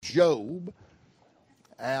Job.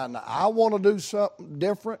 And I want to do something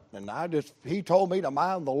different. And he told me to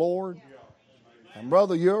mind the Lord. And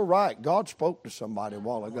brother, you're right. God spoke to somebody a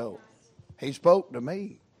while ago. He spoke to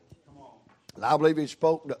me. And I believe he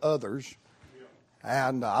spoke to others.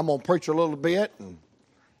 And I'm going to preach a little bit.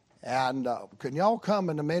 And can y'all come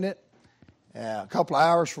in a minute, a couple of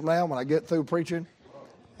hours from now when I get through preaching,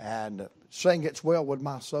 and sing It's Well With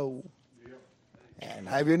My Soul? And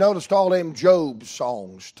have you noticed all them Job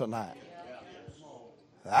songs tonight?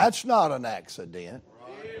 That's not an accident.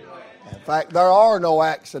 In fact, there are no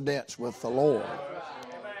accidents with the Lord.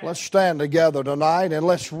 Let's stand together tonight and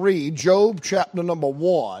let's read Job chapter number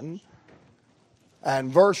 1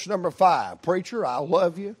 and verse number 5. Preacher, I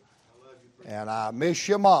love you and I miss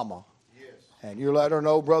your mama. And you let her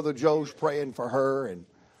know Brother Joe's praying for her. And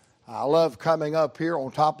I love coming up here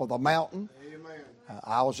on top of the mountain.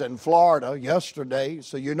 I was in Florida yesterday,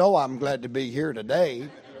 so you know I'm glad to be here today.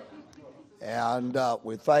 And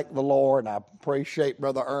we thank the Lord, and I appreciate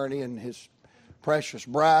Brother Ernie and his precious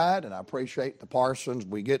bride, and I appreciate the Parsons.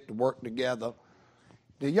 We get to work together.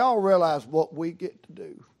 Do y'all realize what we get to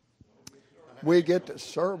do? We get to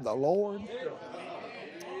serve the Lord.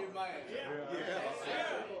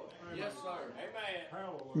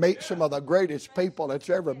 Meet some of the greatest people that's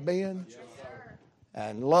ever been,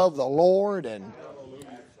 and love the Lord, and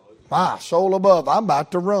my soul above, I'm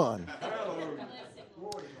about to run.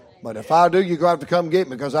 But if I do, you're going to have to come get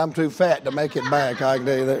me because I'm too fat to make it back. I can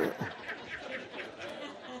tell you that.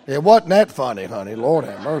 It wasn't that funny, honey. Lord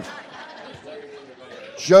have mercy.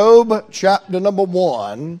 Job chapter number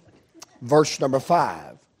 1, verse number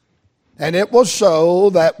 5. And it was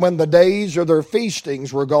so that when the days of their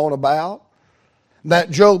feastings were gone about,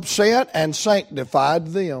 that Job sent and sanctified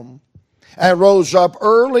them, and rose up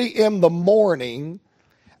early in the morning,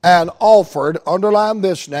 and offered, underline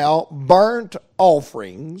this now, burnt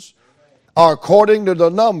offerings according to the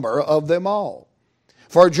number of them all.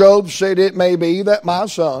 For Job said, it may be that my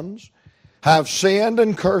sons have sinned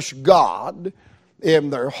and cursed God in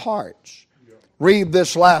their hearts. Read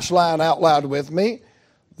this last line out loud with me.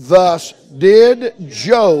 Thus did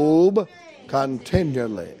Job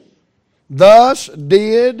continually. Thus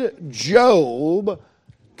did Job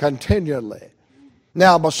continually.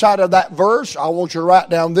 Now, beside of that verse, I want you to write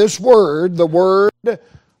down this word, the word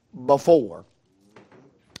before.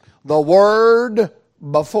 The word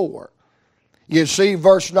before. You see,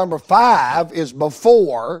 verse number 5 is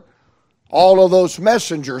before all of those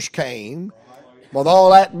messengers came with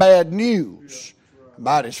all that bad news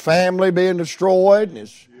about his family being destroyed and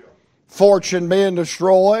his fortune being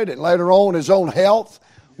destroyed, and later on his own health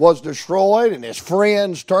was destroyed and his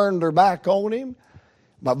friends turned their back on him.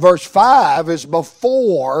 But verse 5 is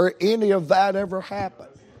before any of that ever happened.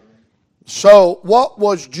 So what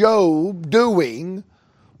was Job doing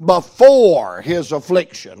before his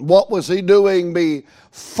affliction? What was he doing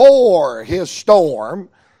before his storm?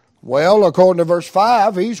 Well, according to verse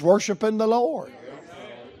 5, he's worshiping the Lord.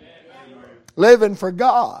 Living for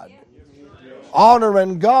God.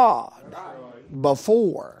 Honoring God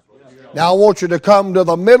before. Now I want you to come to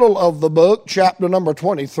the middle of the book, chapter number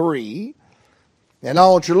 23. And I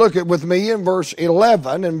want you to look at with me in verse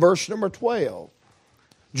 11 and verse number 12.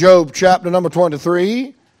 Job chapter number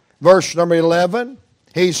 23, verse number 11.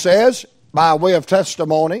 He says, by way of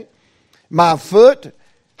testimony, my foot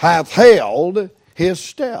hath held his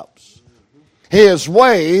steps. His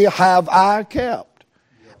way have I kept,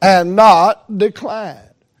 and not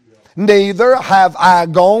declined. Neither have I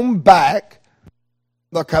gone back.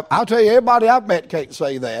 I'll tell you, everybody I've met can't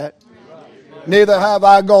say that. Neither have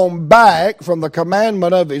I gone back from the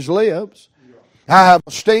commandment of his lips. I have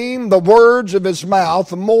esteemed the words of his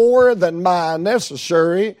mouth more than my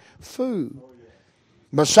necessary food.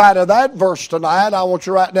 Beside of that verse tonight, I want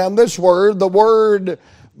you to write down this word, the word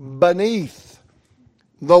beneath.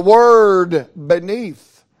 The word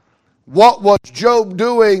beneath. What was Job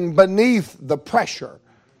doing beneath the pressure?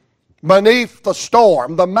 Beneath the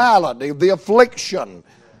storm, the malady, the affliction,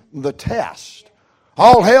 the test.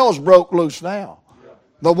 All hell's broke loose now.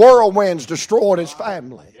 The whirlwind's destroyed his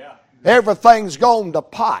family. Everything's gone to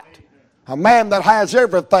pot. A man that has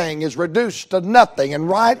everything is reduced to nothing. And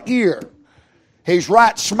right here, he's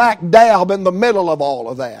right smack dab in the middle of all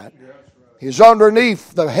of that. He's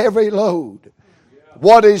underneath the heavy load.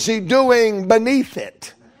 What is he doing beneath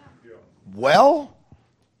it? Well,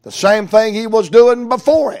 the same thing he was doing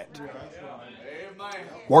before it.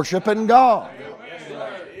 Worshiping God.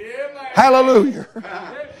 Hallelujah.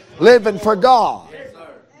 Living for God.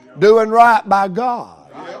 Doing right by God.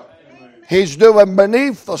 He's doing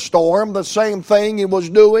beneath the storm the same thing he was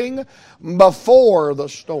doing before the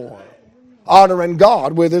storm. honoring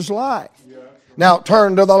God with his life. Now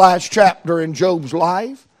turn to the last chapter in Job's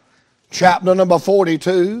life, chapter number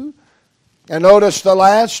 42, and notice the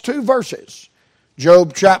last two verses.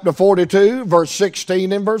 Job chapter 42, verse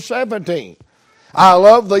 16 and verse 17. I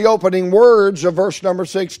love the opening words of verse number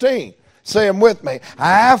 16. Say them with me.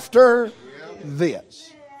 After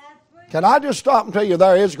this. Can I just stop and tell you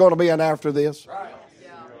there is going to be an after this?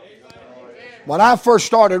 When I first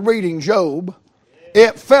started reading Job,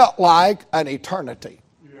 it felt like an eternity.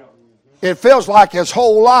 It feels like his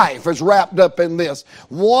whole life is wrapped up in this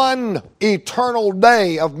one eternal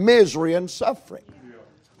day of misery and suffering.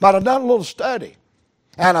 But I've done a little study,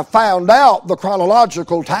 and I found out the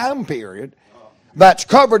chronological time period that's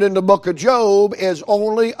covered in the book of Job is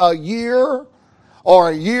only a year or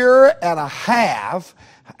a year and a half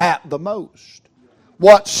at the most.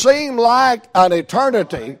 What seemed like an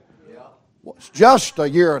eternity was just a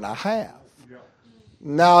year and a half.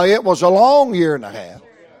 Now, it was a long year and a half.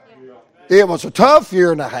 It was a tough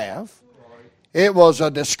year and a half. It was a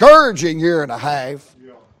discouraging year and a half.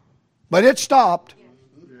 But it stopped.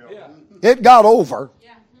 It got over.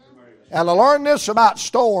 And I learned this about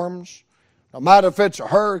storms. No matter if it's a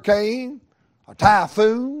hurricane, a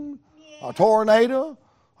typhoon, a tornado,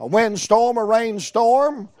 a windstorm, a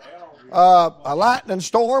rainstorm, a lightning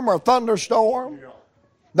storm, or a thunderstorm,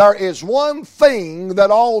 there is one thing that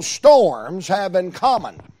all storms have in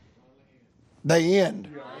common. They end.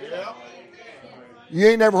 You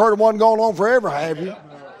ain't never heard of one going on forever, have you?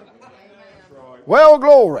 Well,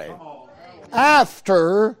 glory.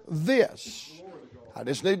 After this. I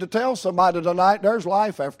just need to tell somebody tonight there's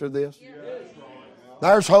life after this.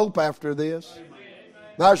 There's hope after this.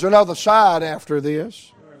 There's another side after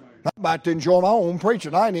this. I'm about to enjoy my own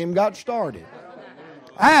preaching. I ain't even got started.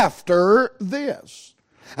 After this.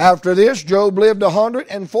 After this, Job lived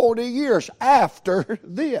 140 years. After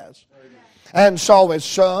this. And saw his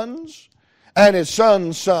sons and his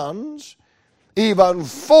sons' sons, even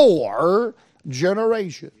 4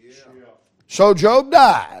 generations. So Job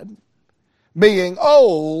died, being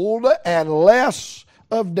old and less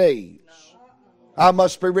of days. I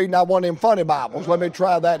must be reading out one of them funny Bibles. Let me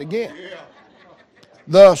try that again.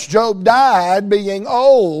 Thus Job died being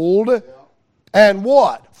old and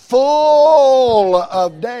what? Full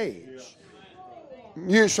of days.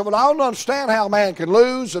 You say, well, I don't understand how a man can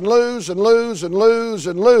lose and lose and lose and lose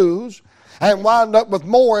and lose and wind up with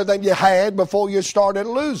more than you had before you started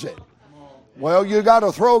losing. Well, you got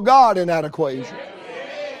to throw God in that equation.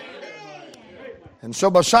 And so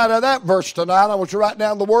beside of that verse tonight, I want you to write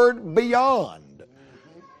down the word beyond.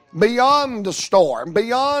 Beyond the storm,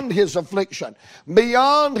 beyond his affliction,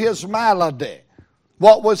 beyond his malady.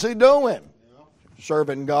 What was he doing?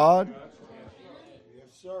 Serving God,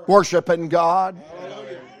 worshiping God,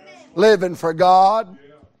 living for God,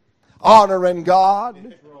 honoring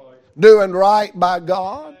God, doing right by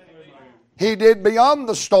God. He did beyond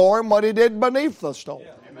the storm what he did beneath the storm.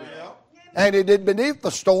 And he did beneath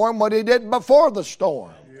the storm what he did before the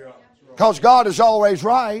storm. Because God is always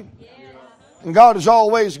right. And God is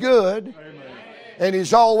always good. And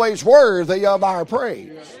he's always worthy of our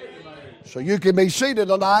praise. So you can be seated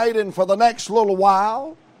tonight, and for the next little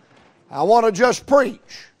while, I want to just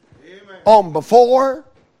preach on before,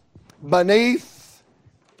 beneath,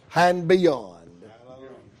 and beyond.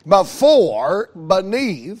 Before,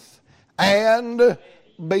 beneath, and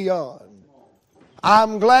beyond.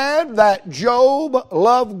 I'm glad that Job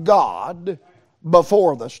loved God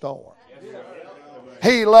before the storm.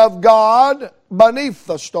 He loved God beneath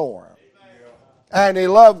the storm. And he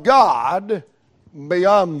loved God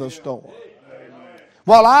beyond the storm.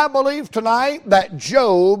 Well, I believe tonight that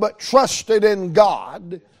Job trusted in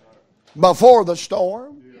God before the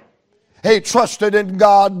storm. He trusted in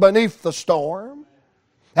God beneath the storm.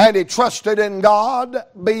 And he trusted in God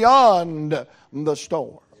beyond the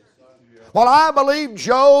storm. Well, I believe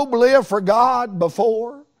Job lived for God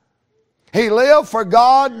before. He lived for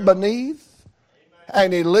God beneath.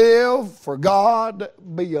 And he lived for God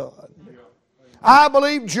beyond. I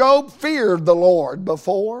believe Job feared the Lord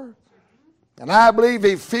before. And I believe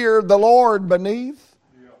he feared the Lord beneath.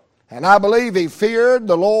 And I believe he feared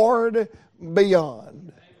the Lord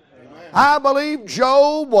beyond. I believe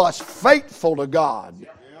Job was faithful to God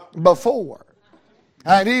before.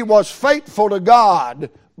 And he was faithful to God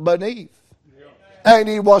beneath. And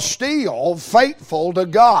he was still faithful to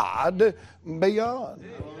God beyond.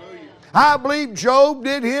 I believe Job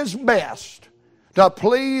did his best to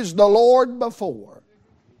please the Lord before,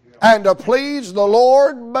 and to please the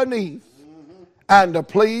Lord beneath, and to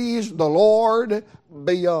please the Lord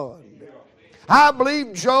beyond. I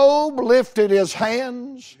believe Job lifted his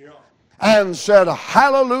hands and said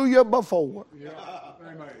hallelujah before,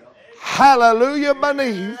 hallelujah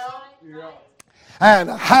beneath, and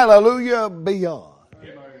hallelujah beyond.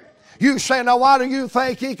 You say, now why do you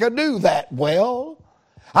think he could do that? Well,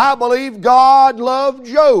 I believe God loved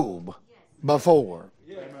Job before.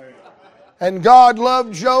 And God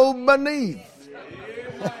loved Job beneath.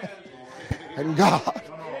 And God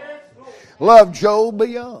loved Job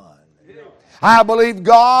beyond. I believe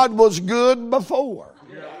God was good before.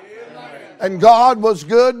 And God was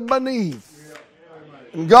good beneath.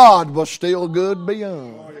 And God was still good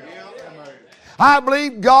beyond. I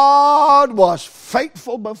believe God was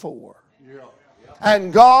faithful before.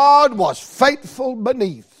 And God was faithful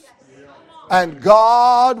beneath. And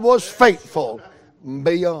God was faithful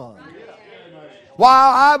beyond.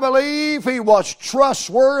 While I believe he was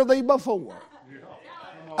trustworthy before.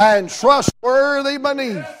 And trustworthy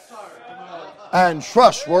beneath. And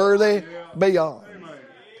trustworthy beyond.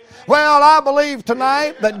 Well, I believe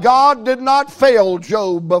tonight that God did not fail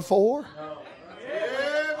Job before.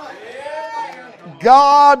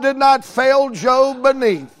 God did not fail Job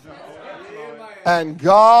beneath. And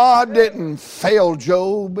God didn't fail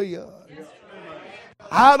Job beyond.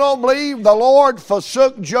 I don't believe the Lord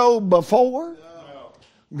forsook Job before.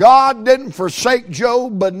 God didn't forsake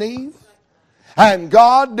Job beneath. And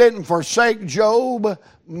God didn't forsake Job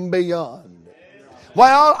beyond.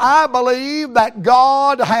 Well, I believe that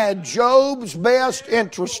God had Job's best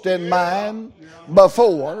interest in mind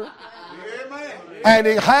before. And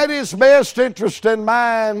he had his best interest in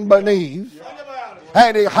mind beneath.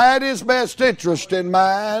 And he had his best interest in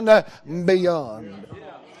mind beyond.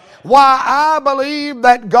 Why, I believe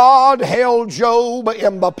that God held Job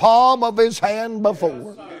in the palm of his hand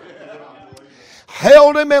before.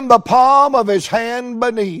 Held him in the palm of his hand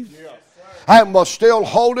beneath. And will still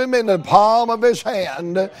hold him in the palm of his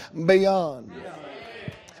hand beyond.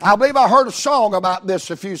 I believe I heard a song about this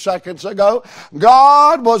a few seconds ago.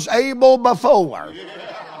 God was able before.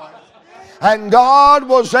 And God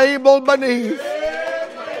was able beneath.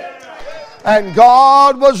 And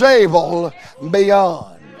God was able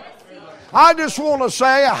beyond. I just want to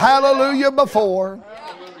say hallelujah before.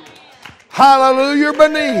 Hallelujah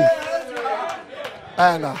beneath.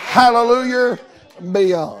 And hallelujah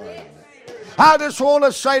beyond. I just want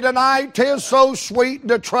to say tonight, 'tis so sweet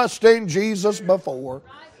to trust in Jesus before.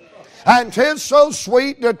 And 'tis so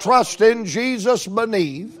sweet to trust in Jesus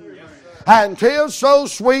beneath. And 'tis so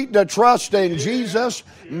sweet to trust in Jesus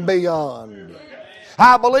beyond.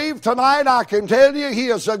 I believe tonight I can tell you he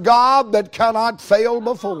is a God that cannot fail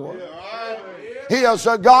before. He is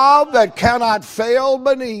a God that cannot fail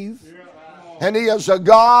beneath. And he is a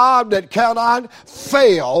God that cannot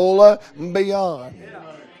fail beyond.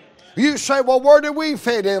 You say, well, where do we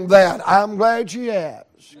fit in that? I'm glad you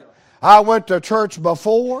asked. I went to church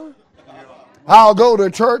before. I'll go to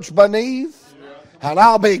church beneath. And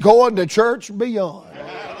I'll be going to church beyond.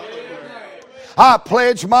 I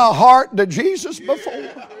pledged my heart to Jesus before.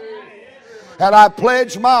 And I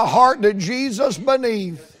pledged my heart to Jesus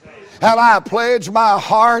beneath. And I pledged my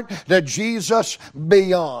heart to Jesus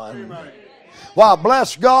beyond. Well,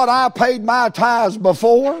 bless God, I paid my tithes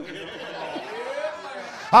before.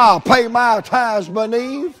 I'll pay my tithes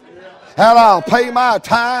beneath. And I'll pay my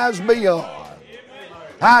tithes beyond.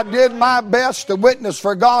 I did my best to witness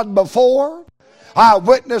for God before. I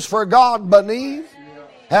witnessed for God beneath.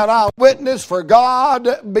 And I witnessed for God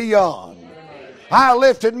beyond. I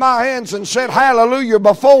lifted my hands and said hallelujah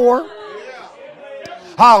before.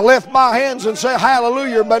 I'll lift my hands and say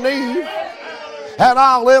hallelujah beneath. And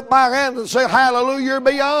I'll lift my hands and say hallelujah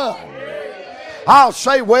beyond. I'll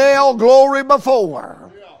say well glory before.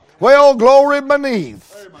 Well glory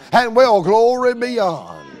beneath. And well glory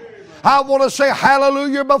beyond. I want to say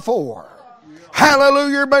hallelujah before.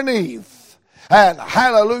 Hallelujah beneath. And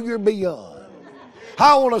hallelujah beyond.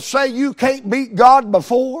 I want to say you can't beat God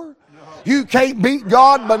before. You can't beat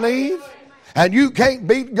God beneath. And you can't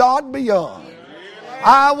beat God beyond.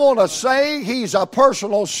 I want to say he's a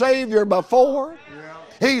personal Savior before.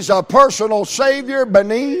 He's a personal Savior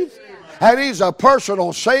beneath. And he's a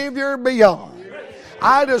personal Savior beyond.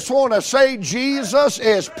 I just want to say Jesus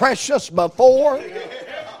is precious before.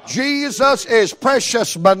 Jesus is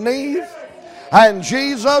precious beneath. And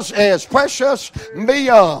Jesus is precious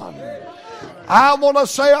beyond. I want to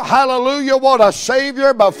say hallelujah, what a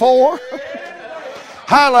Savior before.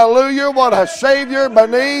 Hallelujah, what a Savior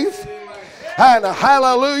beneath. And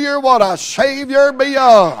hallelujah, what a Savior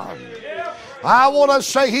beyond. I want to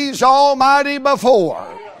say he's almighty before.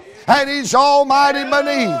 And he's almighty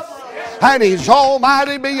beneath. And he's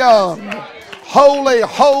almighty beyond. Holy,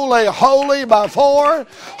 holy, holy before,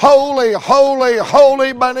 holy, holy,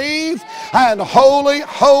 holy beneath, and holy,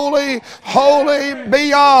 holy, holy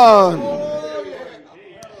beyond.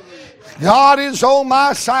 God is on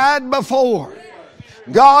my side before.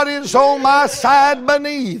 God is on my side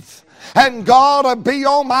beneath. And God will be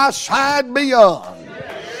on my side beyond.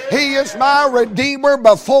 He is my Redeemer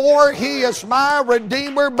before. He is my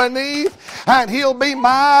Redeemer beneath. And He'll be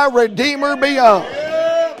my Redeemer beyond.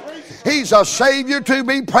 He's a Savior to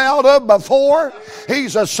be proud of before.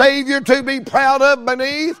 He's a Savior to be proud of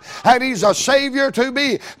beneath. And He's a Savior to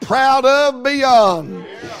be proud of beyond.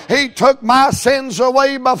 He took my sins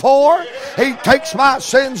away before. He takes my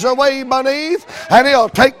sins away beneath. And He'll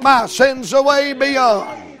take my sins away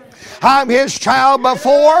beyond. I'm His child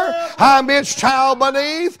before, I'm His child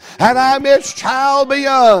beneath, and I'm His child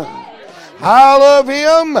beyond. I love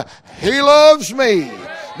Him, He loves me,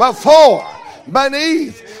 before,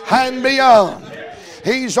 beneath, and beyond.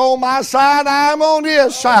 He's on my side, I'm on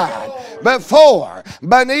His side, before,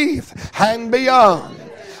 beneath, and beyond.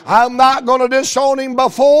 I'm not going to disown Him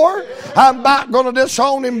before, I'm not going to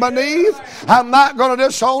disown Him beneath, I'm not going to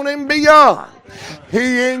disown Him beyond. He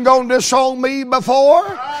ain't going to disown me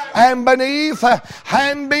before and beneath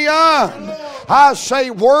and beyond. I say,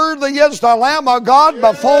 worthy is the Lamb of God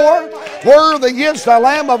before, worthy is the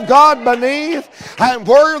Lamb of God beneath, and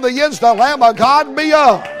worthy is the Lamb of God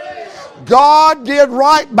beyond. God did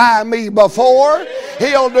right by me before,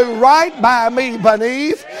 He'll do right by me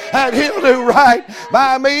beneath, and He'll do right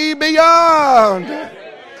by me beyond.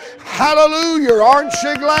 Hallelujah, aren't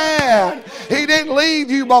you glad? He didn't leave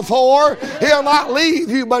you before, He'll not leave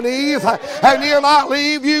you beneath, and He'll not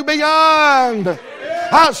leave you beyond.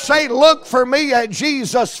 I say, look for me at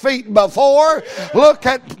Jesus' feet before, look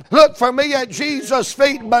for me at Jesus'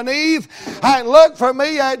 feet beneath, and look for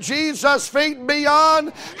me at Jesus' feet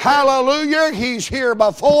beyond. Hallelujah, He's here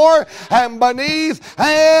before and beneath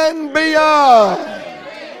and beyond.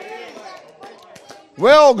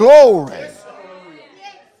 Well, glory.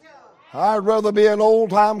 I'd rather be an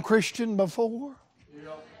old-time Christian before,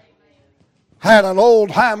 had an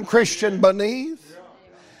old-time Christian beneath,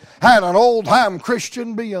 had an old-time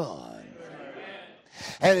Christian beyond.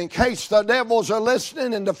 And in case the devils are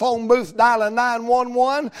listening in the phone booth dialing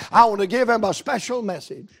 911, I want to give him a special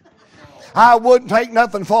message. I wouldn't take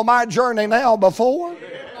nothing for my journey now before.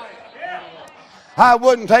 I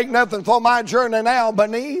wouldn't take nothing for my journey now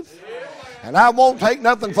beneath. And I won't take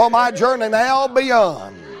nothing for my journey now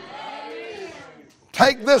beyond.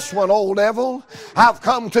 Take this one, old devil. I've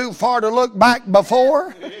come too far to look back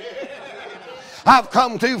before. I've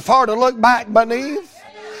come too far to look back beneath.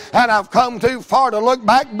 And I've come too far to look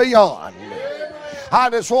back beyond. I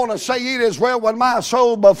just want to say it is well with my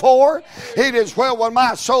soul before. It is well with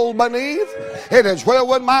my soul beneath. It is well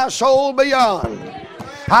with my soul beyond.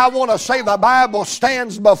 I want to say the Bible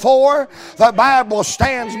stands before, the Bible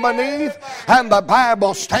stands beneath, and the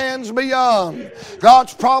Bible stands beyond.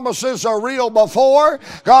 God's promises are real before,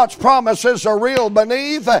 God's promises are real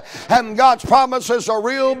beneath, and God's promises are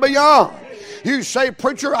real beyond. You say,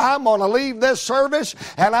 preacher, I'm going to leave this service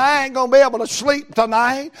and I ain't going to be able to sleep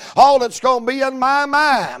tonight. All that's going to be in my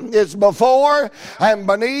mind is before and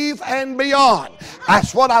beneath and beyond.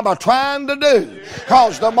 That's what I'm trying to do.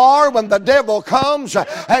 Because tomorrow when the devil comes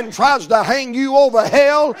and tries to hang you over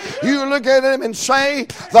hell, you look at him and say,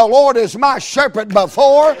 the Lord is my shepherd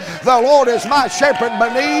before, the Lord is my shepherd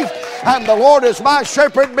beneath, and the Lord is my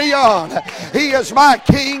shepherd beyond. He is my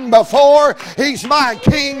king before, He's my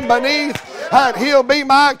king beneath, and He'll be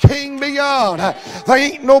my king beyond. There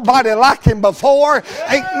ain't nobody like Him before,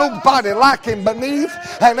 ain't nobody like Him beneath,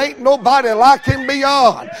 and ain't nobody like Him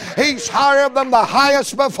beyond. He's higher than the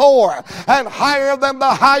highest before, and higher than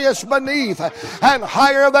the highest beneath, and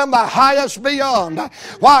higher than the highest beyond.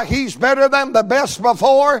 Why, He's better than the best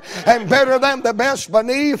before, and better than the best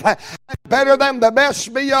beneath, and better than the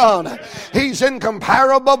best beyond. He's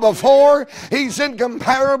incomparable before, He's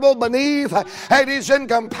incomparable beneath, and He's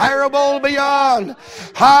incomparable beyond.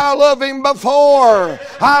 I love Him before,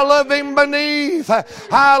 I love Him beneath,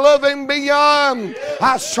 I love Him beyond.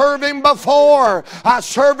 I serve Him before, I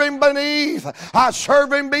serve Him beneath, I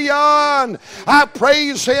serve Him beyond. I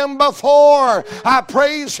praise Him before, I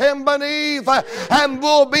praise Him beneath, and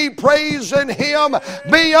will be praising Him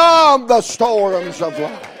beyond the storms of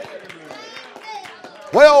life.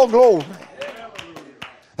 Well, glory.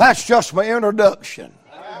 That's just my introduction.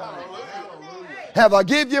 Have I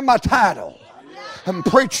give you my title? I'm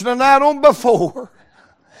preaching tonight on before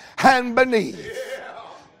and beneath,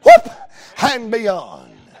 whoop, and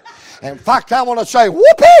beyond. In fact, I want to say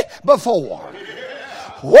whoopee before,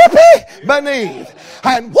 whoopee beneath,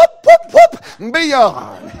 and whoop whoop, whoop,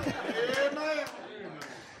 beyond.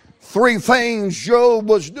 Three things Job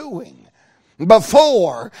was doing: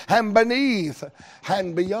 before and beneath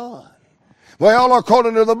and beyond. Well,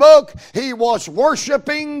 according to the book, he was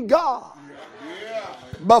worshiping God.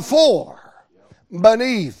 Before,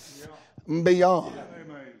 beneath, beyond.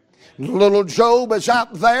 Little Job is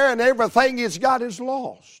out there and everything he's got is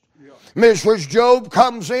lost. Mrs. Job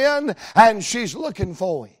comes in and she's looking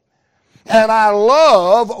for him. And I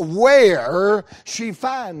love where she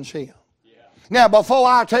finds him. Now, before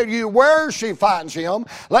I tell you where she finds him,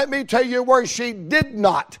 let me tell you where she did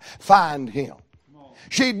not find him.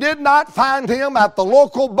 She did not find him at the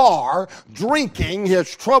local bar drinking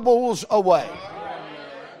his troubles away.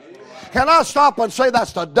 Can I stop and say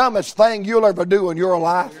that's the dumbest thing you'll ever do in your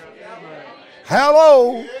life?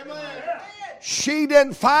 Hello. She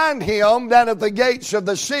didn't find him down at the gates of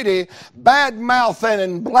the city bad-mouthing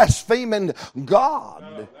and blaspheming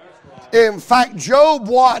God. In fact, Job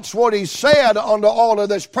watched what he said under all of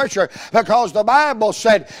this pressure, because the Bible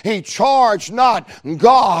said he charged not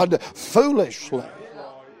God foolishly.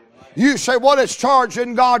 You say, what is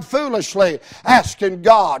charging God foolishly? Asking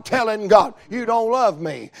God, telling God, you don't love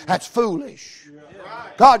me. That's foolish.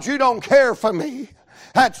 God, you don't care for me.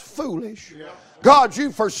 That's foolish. God,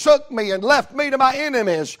 you forsook me and left me to my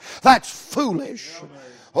enemies. That's foolish.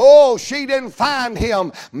 Oh, she didn't find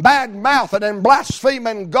him bad-mouthing and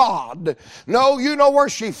blaspheming God. No, you know where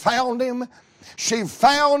she found him? She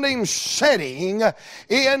found him sitting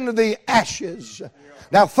in the ashes.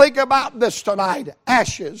 Now think about this tonight.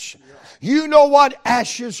 Ashes. You know what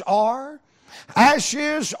ashes are?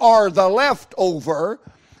 Ashes are the leftover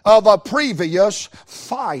of a previous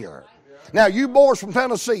fire. Now, you boys from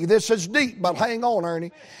Tennessee, this is deep, but hang on,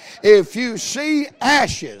 Ernie. If you see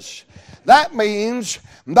ashes, that means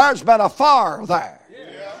there's been a fire there.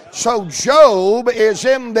 So Job is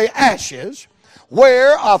in the ashes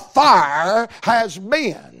where a fire has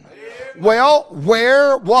been. Well,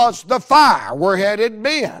 where was the fire? Where had it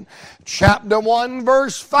been? Chapter 1,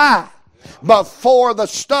 verse 5. Before the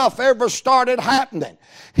stuff ever started happening,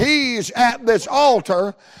 he's at this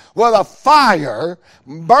altar with a fire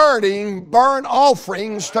burning burnt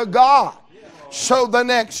offerings to God. So the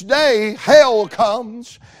next day, hell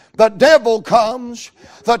comes, the devil comes,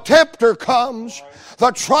 the tempter comes,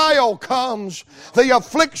 the trial comes, the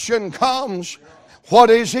affliction comes. What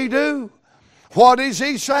does he do? What does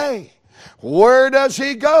he say? Where does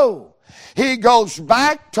he go? He goes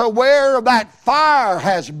back to where that fire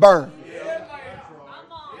has burned.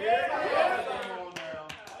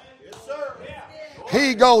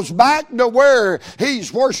 He goes back to where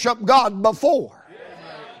he's worshiped God before.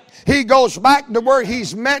 He goes back to where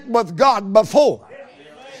he's met with God before.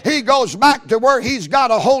 He goes back to where he's got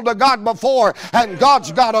a hold of God before and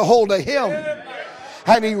God's got a hold of him.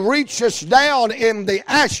 And he reaches down in the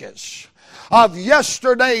ashes of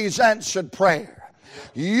yesterday's answered prayer,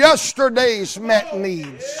 yesterday's met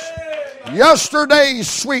needs, yesterday's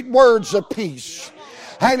sweet words of peace.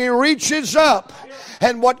 And he reaches up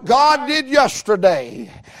and what God did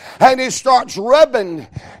yesterday, and he starts rubbing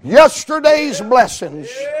yesterday's blessings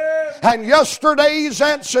and yesterday's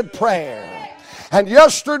answered prayer and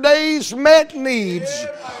yesterday's met needs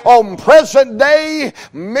on present day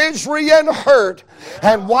misery and hurt.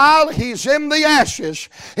 And while he's in the ashes,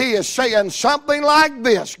 he is saying something like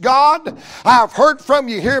this: God, I've heard from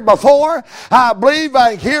you here before. I believe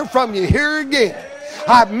I hear from you here again.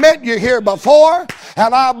 I've met you here before,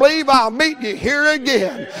 and I believe I'll meet you here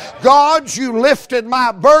again. God, you lifted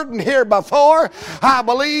my burden here before. I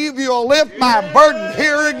believe you'll lift my burden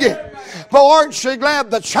here again. But aren't you glad,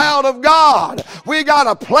 the child of God, we got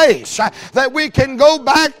a place that we can go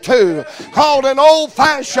back to called an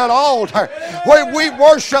old-fashioned altar where we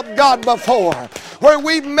worshiped God before, where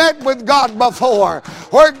we met with God before,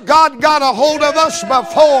 where God got a hold of us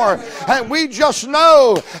before, and we just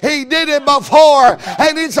know He did it before,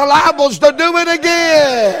 and He's liable to do it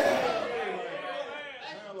again.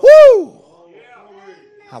 Woo!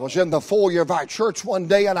 I was in the foyer of our church one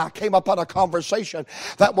day and I came upon a conversation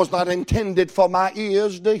that was not intended for my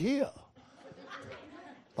ears to hear.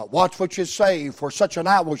 But watch what you say, for such an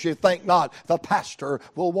hour as you think not, the pastor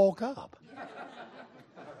will walk up.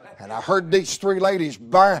 And I heard these three ladies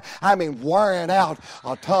wearing out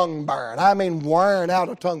a tongue burn. Wearing out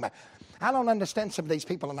a tongue burn. I don't understand some of these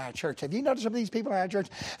people in our church. Have you noticed some of these people in our church?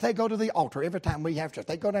 They go to the altar every time we have church.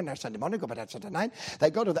 They go down there Sunday morning, go back down Sunday night.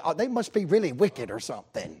 They must be really wicked or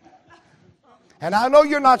something. And I know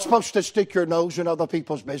you're not supposed to stick your nose in other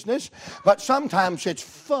people's business, but sometimes it's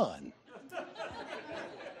fun.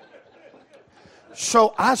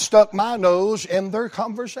 So I stuck my nose in their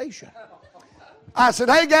conversation. I said,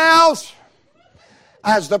 hey gals,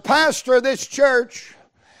 as the pastor of this church,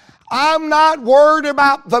 I'm not worried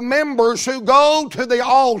about the members who go to the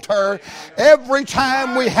altar every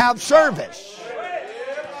time we have service.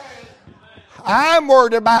 I'm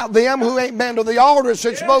worried about them who ain't been to the altar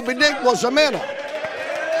since Moby Dick was a minnow.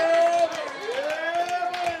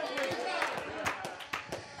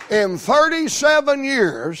 In 37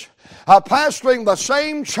 years of pastoring the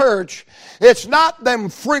same church, it's not them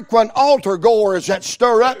frequent altar goers that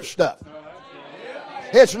stir up stuff.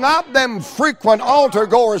 It's not them frequent altar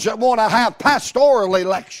goers that want to have pastoral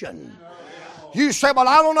election. You say, well,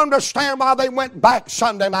 I don't understand why they went back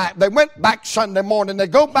Sunday night. They went back Sunday morning. They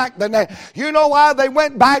go back the next. You know why they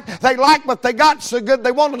went back? They liked what they got so good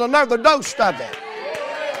they wanted another dose of it.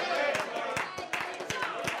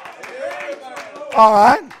 All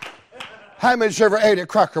right. How many's ever ate at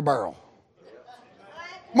Cracker Barrel?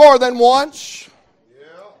 More than once.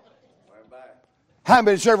 How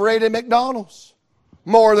many's ever ate at McDonald's?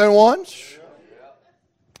 More than once.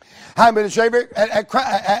 How many's ever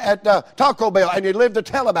at Taco Bell and you live to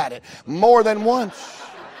tell about it? More than once.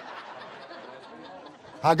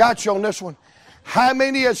 I got you on this one. How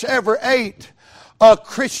many has ever ate a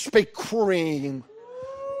Krispy Kreme?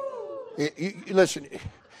 Listen.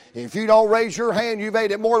 If you don't raise your hand, you've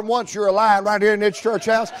ate it more than once, you're lying right here in this church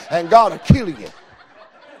house, and God will kill you.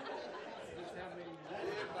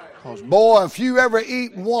 Because, boy, if you ever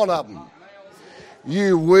eat one of them,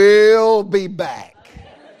 you will be back.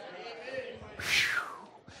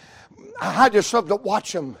 Whew. I just love to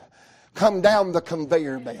watch them come down the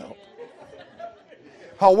conveyor belt.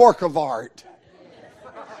 A work of art.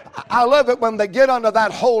 I love it when they get under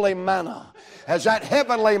that holy manna, as that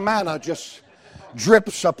heavenly manna just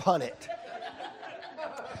drips upon it.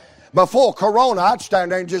 Before Corona, I'd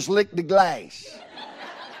stand there and just lick the glass.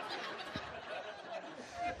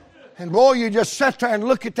 And boy, you just sit there and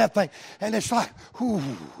look at that thing, and it's like, ooh.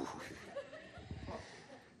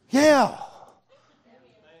 Yeah.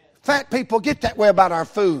 Fat people get that way about our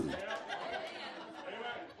food.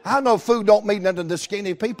 I know food don't mean nothing to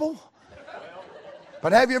skinny people.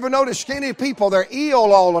 But have you ever noticed skinny people, they're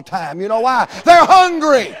ill all the time. You know why? They're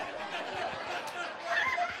hungry.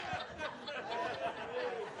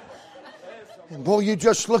 And boy, you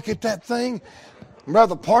just look at that thing.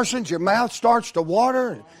 Brother Parsons, your mouth starts to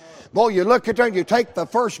water. And boy, you look at it and you take the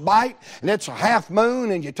first bite and it's a half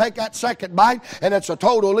moon, and you take that second bite and it's a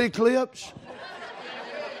total eclipse.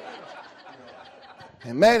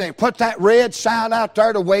 And man, they put that red sign out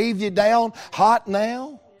there to wave you down. Hot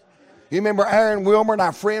now. You remember Aaron Wilmer and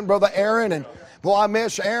our friend, Brother Aaron, and boy, I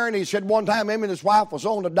miss Aaron. He said one time him and his wife was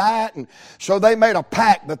on a diet, and so they made a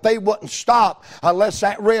pact that they wouldn't stop unless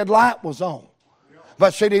that red light was on.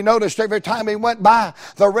 But see, he noticed every time he went by,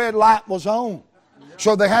 the red light was on.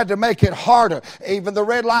 So they had to make it harder. Even the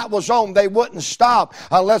red light was on, they wouldn't stop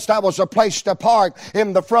unless there was a place to park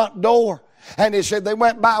in the front door. And he said they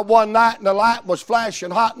went by one night and the light was flashing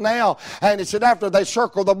hot now. And he said after they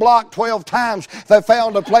circled the block 12 times, they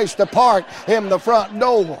found a place to park in the front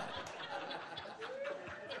door.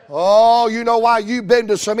 Oh, you know why you've been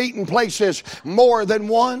to some eating places more than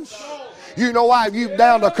once? You know why you've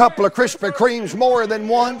downed a couple of Krispy Kremes more than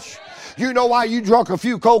once? You know why you drunk a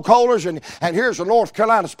few Coca-Colas and here's a North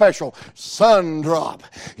Carolina special, Sun Drop.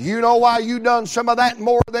 You know why you done some of that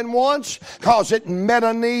more than once? Because it met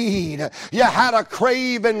a need. You had a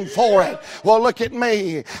craving for it. Well, look at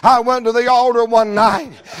me. I went to the altar one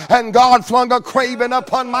night and God flung a craving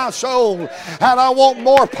upon my soul. And I want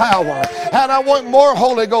more power. And I want more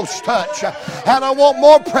Holy Ghost touch. And I want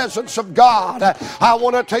more presence of God. I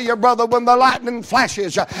want to tell you, brother, when the lightning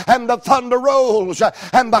flashes and the thunder rolls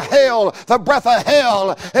and the breath of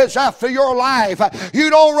hell is after your life, you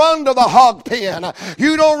don't run to the hog pen.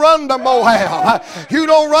 You don't run to Moab. You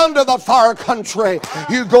don't run to the far country.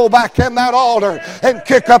 You go back in that altar and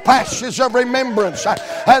kick up ashes of remembrance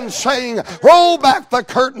and sing, roll back the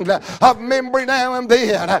curtain of memory now and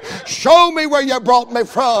then. Show me where you brought me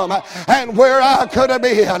from and where I could have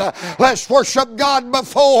been. Let's worship God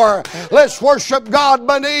before. Let's worship God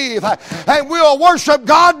beneath. And we'll worship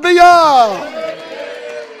God beyond.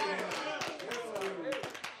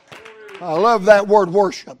 I love that word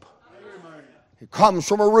worship. It comes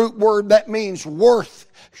from a root word that means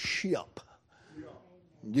worth-ship.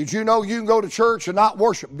 Did you know you can go to church and not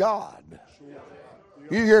worship God?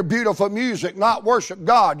 You hear beautiful music, not worship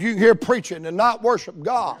God. You can hear preaching and not worship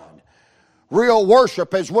God. Real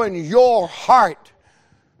worship is when your heart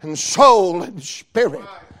and soul and spirit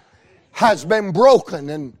has been broken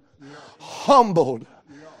and humbled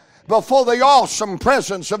before the awesome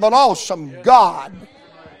presence of an awesome God.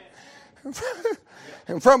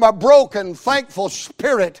 and from a broken, thankful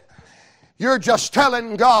spirit, you're just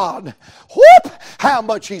telling God, whoop, how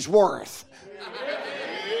much He's worth.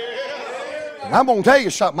 And I'm going to tell you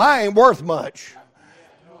something, I ain't worth much.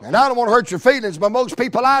 And I don't want to hurt your feelings, but most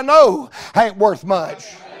people I know ain't worth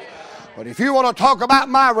much. But if you want to talk about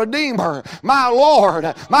my Redeemer, my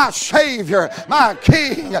Lord, my Savior, my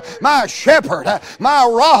King, my Shepherd, my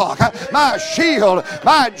Rock, my Shield,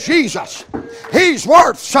 my Jesus, He's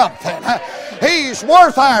worth something. He's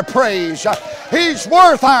worth our praise. He's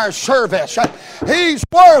worth our service. He's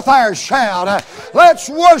worth our shout. Let's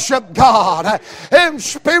worship God in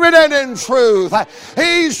spirit and in truth.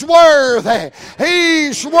 He's worthy.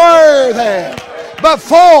 He's worthy.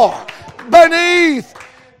 Before, beneath,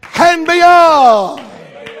 and beyond.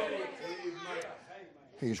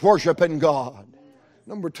 He's worshiping God.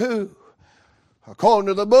 Number two, according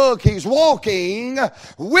to the book, he's walking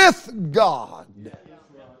with God.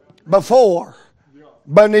 Before,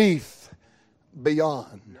 beneath,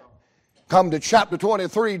 beyond. Come to chapter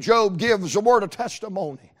 23, Job gives a word of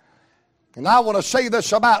testimony. And I want to say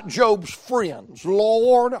this about Job's friends.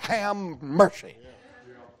 Lord, have mercy.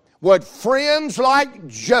 Would friends like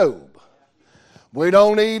Job, we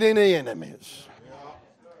don't need any enemies.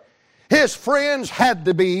 His friends had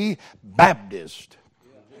to be Baptist,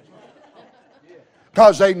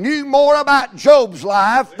 because they knew more about Job's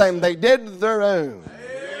life than they did their own.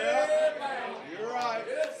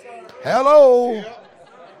 Hello.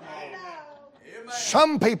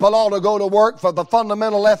 Some people ought to go to work for the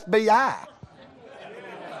fundamental FBI.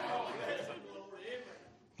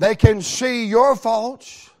 They can see your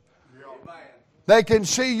faults. They can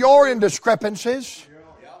see your indiscrepancies.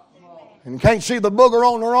 And can't see the booger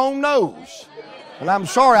on their own nose. And I'm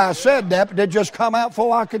sorry I said that, but it just come out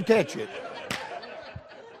before I could catch it.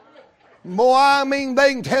 Boy, I mean,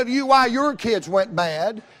 they can tell you why your kids went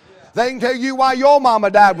bad. They can tell you why your mama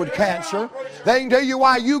died with cancer. They can tell you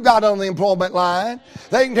why you got on the employment line.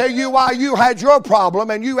 They can tell you why you had your problem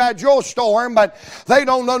and you had your storm, but they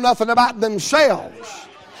don't know nothing about themselves.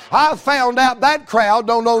 I found out that crowd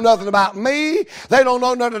don't know nothing about me. They don't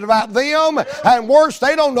know nothing about them. And worse,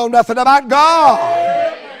 they don't know nothing about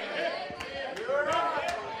God.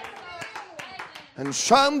 And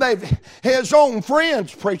some, his own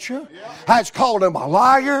friends, preacher, has called him a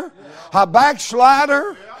liar, a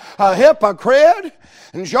backslider, a hypocrite.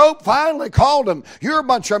 And Job finally called him, you're a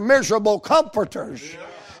bunch of miserable comforters.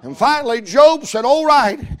 And finally Job said, all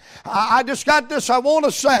right, I just got this I want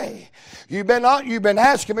to say. You've been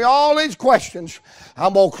asking me all these questions.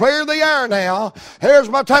 I'm going to clear the air now. Here's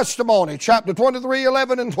my testimony. Chapter 23,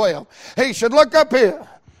 11 and 12. He said, look up here.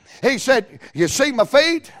 He said, you see my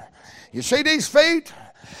feet? You see these feet?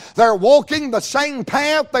 They're walking the same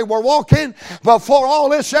path they were walking before all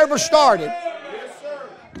this ever started.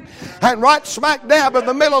 And right smack dab in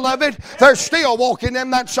the middle of it, they're still walking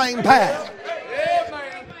in that same path.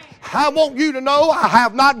 I want you to know I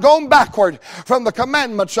have not gone backward from the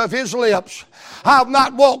commandments of His lips. I have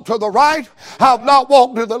not walked to the right. I have not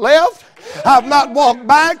walked to the left. I have not walked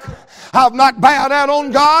back. I have not bowed out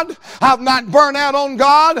on God. I have not burned out on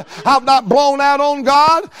God. I have not blown out on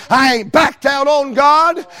God. I ain't backed out on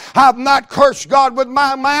God. I have not cursed God with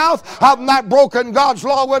my mouth. I have not broken God's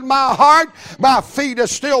law with my heart. My feet are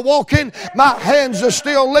still walking. My hands are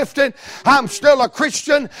still lifted. I'm still a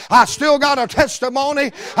Christian. I still got a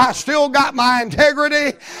testimony. I still got my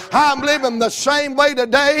integrity. I'm living the same way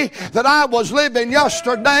today that I was living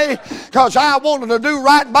yesterday, because I wanted to do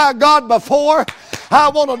right by God before. I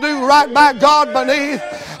want to do right by God beneath,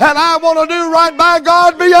 and I want to do right by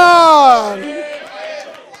God beyond.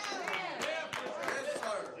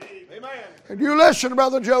 And you listen,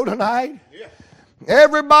 Brother Joe, tonight.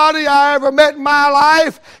 Everybody I ever met in my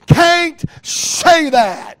life can't say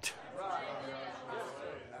that.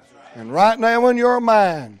 And right now in your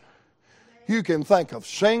mind, you can think of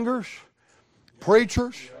singers,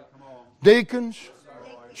 preachers, deacons,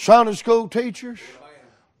 Sunday school teachers,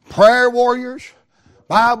 prayer warriors,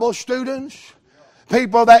 Bible students,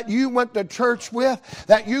 people that you went to church with,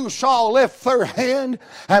 that you saw lift their hand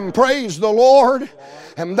and praise the Lord,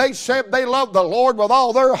 and they said they loved the Lord with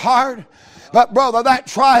all their heart. But brother, that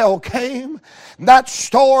trial came, that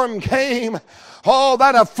storm came, oh,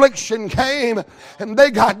 that affliction came, and they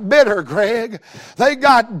got bitter, Greg. They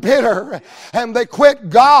got bitter, and they quit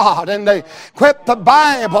God, and they quit the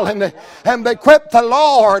Bible, and they quit the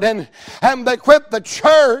Lord, and they quit the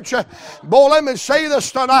church. Boy, let me say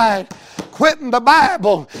this tonight. Quitting the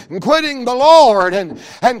Bible and quitting the Lord and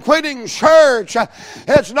quitting church,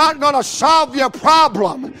 it's not going to solve your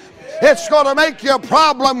problem. It's going to make your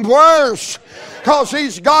problem worse. Because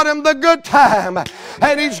He's got him the good time.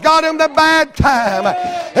 And He's got him the bad time.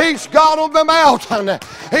 He's got him the mountain.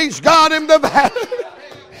 He's got him the valley.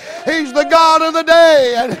 He's the God of the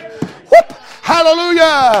day. And whoop,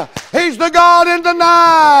 hallelujah. He's the God in the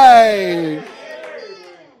night.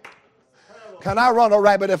 Can I run a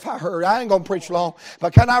rabbit if I hurry? I ain't going to preach long.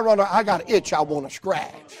 But can I run I got an itch I want to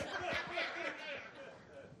scratch.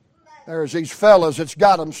 There's these fellas that's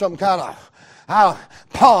got them some kind of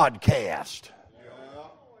podcast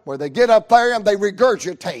where they get up there and they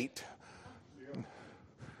regurgitate.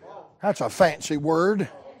 That's a fancy word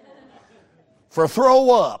for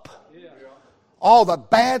throw up. All the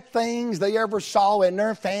bad things they ever saw in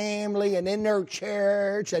their family and in their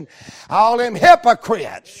church and all them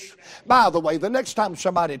hypocrites. By the way, the next time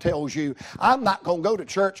somebody tells you, I'm not going to go to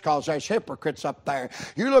church because there's hypocrites up there,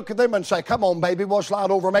 you look at them and say, come on, baby, we'll slide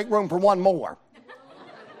over and make room for one more.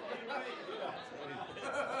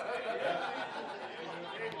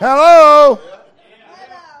 Hello?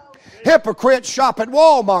 Hypocrites shop at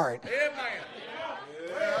Walmart.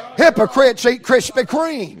 Hypocrites eat Krispy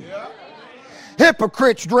Kreme.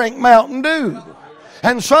 Hypocrites drink Mountain Dew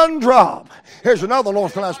and Sundrop. Here's another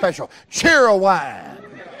North Carolina special, Cheer wine.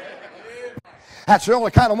 That's the only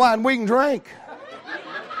kind of wine we can drink.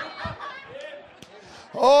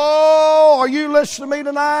 Oh, are you listening to me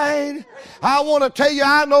tonight? I want to tell you,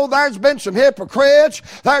 I know there's been some hypocrites,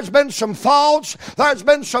 there's been some faults, there's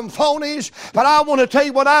been some phonies, but I want to tell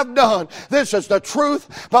you what I've done. This is the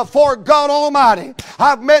truth before God Almighty.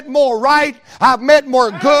 I've met more right, I've met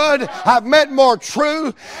more good, I've met more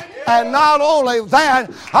true. And not only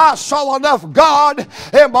that, I saw enough God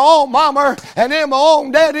in my own mama and in my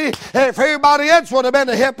own daddy. If everybody else would have been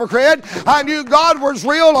a hypocrite, I knew God was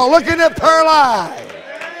real looking at their life.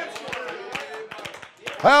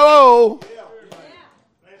 Hello.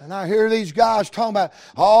 And I hear these guys talking about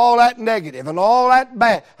all that negative and all that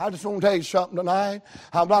bad. I just want to tell you something tonight.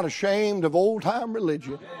 I'm not ashamed of old-time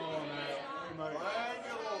religion.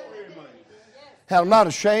 And I'm not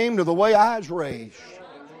ashamed of the way I was raised.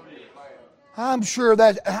 I'm sure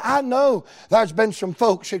that, I know there's been some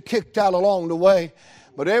folks that kicked out along the way,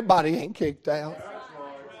 but everybody ain't kicked out.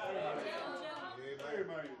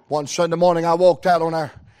 One Sunday morning I walked out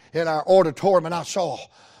in our auditorium and I saw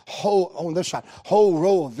on this side, whole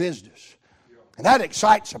row of visitors. And that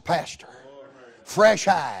excites a pastor.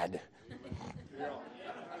 Fresh-eyed.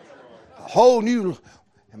 A whole new,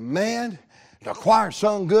 man, the choir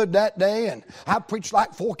sung good that day and I preached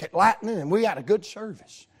like Fork at Lightning and we had a good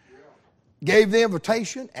service. Gave the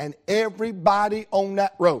invitation, and everybody on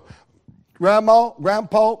that row, Grandma,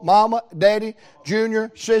 Grandpa, Mama, Daddy, Junior,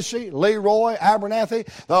 Sissy, Leroy, Abernathy,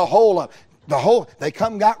 the whole, they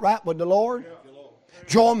come got right with the Lord,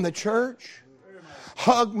 joined the church,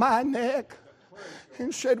 hugged my neck,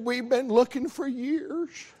 and said, we've been looking for years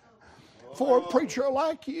for a preacher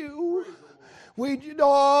like you. We didn't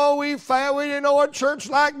know a church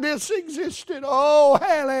like this existed. Oh,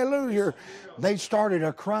 hallelujah. They started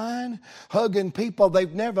a crying, hugging people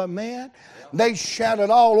they've never met. They shouted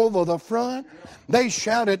all over the front. They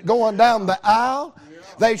shouted going down the aisle.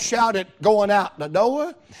 They shouted going out the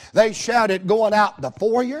door. They shouted going out the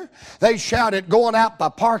foyer. They shouted going out the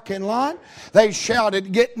parking lot. They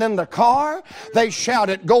shouted getting in the car. They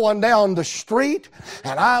shouted going down the street.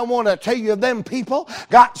 And I want to tell you, them people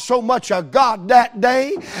got so much of God that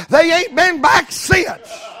day, they ain't been back since.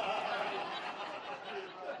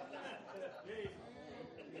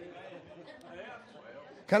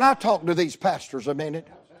 Can I talk to these pastors a minute?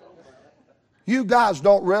 You guys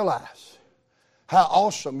don't realize how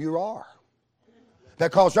awesome you are.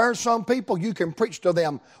 Because there are some people you can preach to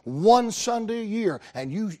them one Sunday a year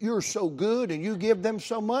and you're so good and you give them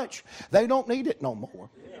so much, they don't need it no more.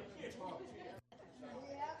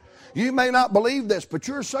 You may not believe this, but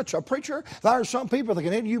you're such a preacher. There are some people that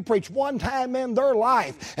can hear you preach one time in their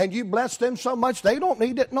life and you bless them so much they don't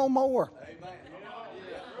need it no more.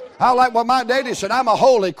 I like what my daddy said, I'm a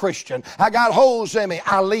holy Christian. I got holes in me.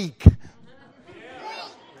 I leak.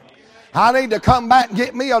 I need to come back and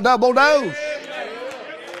get me a double dose.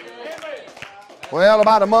 Well,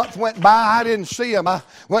 about a month went by. I didn't see him. I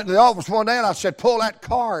went to the office one day and I said, pull that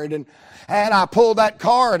card. And I pulled that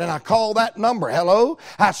card and I called that number. Hello?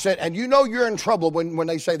 I said, and you know you're in trouble when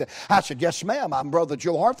they say that. I said, yes, ma'am. I'm Brother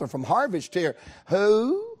Joe Arthur from Harvest here.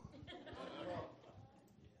 Who?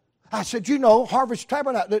 I said, you know, Harvest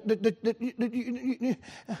Tabernacle.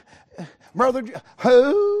 Brother,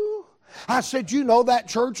 who? I said, you know that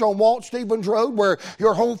church on Walt Stevens Road where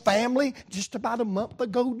your whole family just about a month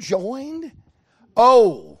ago joined?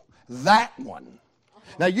 Oh, that one.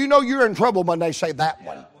 Now, you know you're in trouble when they say that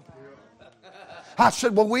one. I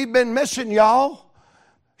said, well, we've been missing y'all.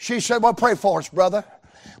 She said, well, pray for us, brother.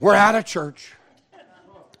 We're out of church.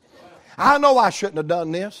 I know I shouldn't have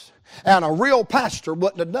done this, and a real pastor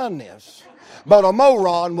wouldn't have done this, but a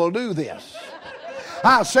moron will do this.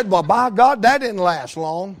 I said, well, by God, that didn't last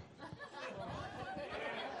long.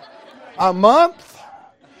 A month?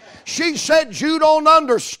 She said, you don't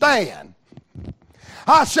understand.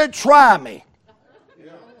 I said, try me.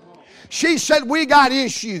 She said, we got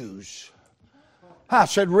issues. I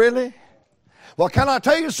said, really? Well, can I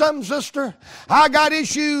tell you something, sister? I got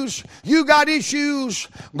issues. You got issues.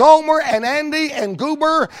 Gomer and Andy and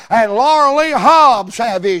Goober and Laura Lee Hobbs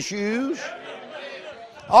have issues.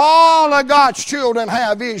 All of God's children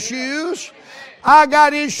have issues. I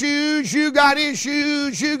got issues, you got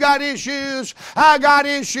issues, you got issues, I got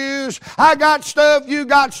issues, I got stuff, you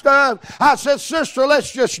got stuff. I said, sister,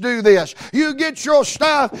 let's just do this. You get your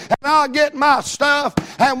stuff and I'll get my stuff,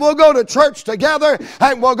 and we'll go to church together,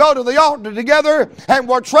 and we'll go to the altar together, and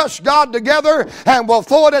we'll trust God together, and we'll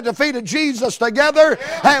throw it at the feet of Jesus together,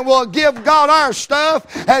 and we'll give God our stuff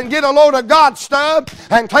and get a load of God's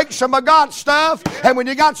stuff and take some of God's stuff. And when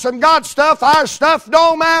you got some God's stuff, our stuff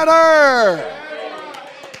don't matter.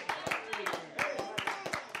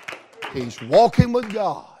 He's walking with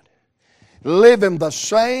God, living the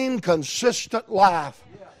same consistent life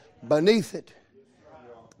beneath it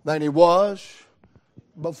than he was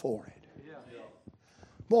before it.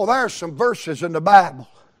 Boy, there's some verses in the Bible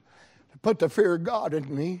that put the fear of God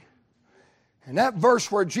in me. And that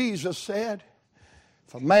verse where Jesus said,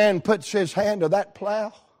 if a man puts his hand to that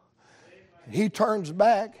plow and he turns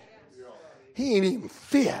back, he ain't even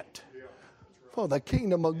fit for the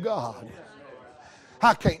kingdom of God.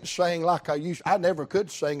 I can't sing like I used. I never could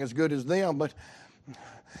sing as good as them, but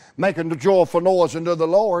making the joyful noise unto the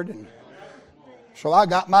Lord. And so I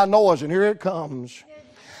got my noise, and here it comes.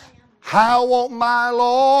 I want my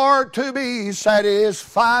Lord to be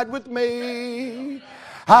satisfied with me.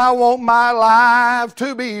 I want my life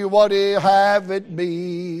to be what He have it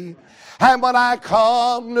be. And when I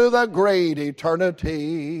come to the great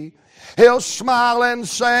eternity, He'll smile and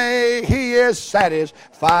say He is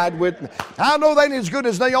satisfied with me. I know they ain't as good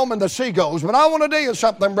as Naomi and the Seagulls, but I want to tell you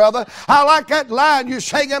something, brother. I like that line you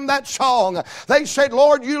sang them that song. They said,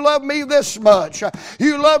 Lord, you love me this much.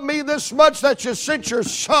 You love me this much that you sent your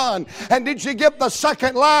son. And did you get the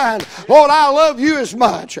second line? Lord, I love you as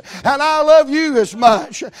much. And I love you as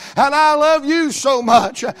much. And I love you so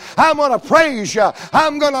much. I'm going to praise you.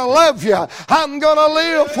 I'm going to love you. I'm going to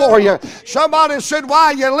live for you. Somebody said, why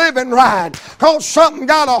are you living right? Because something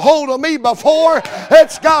got a hold of me before,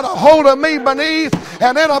 it's got a hold of me beneath,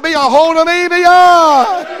 and it'll be a hold of me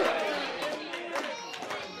beyond.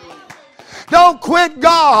 Don't quit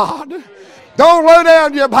God. Don't lay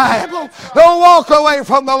down your Bible. Don't walk away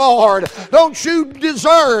from the Lord. Don't you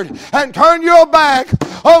desert and turn your back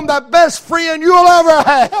on the best friend you'll ever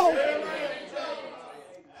have.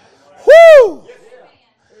 Woo!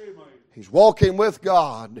 He's walking with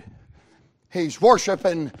God. He's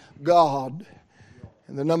worshiping God.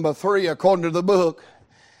 And the number 3, according to the book,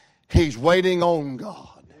 he's waiting on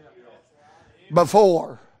God.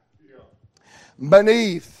 Before,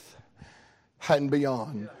 beneath, and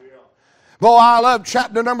beyond. Boy, I love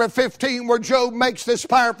chapter number 15 where Job makes this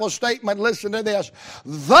powerful statement. Listen to this.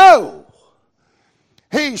 Though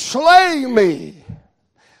he slay me,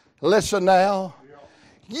 listen now,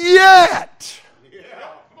 yet.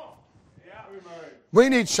 We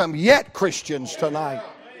need some yet Christians tonight.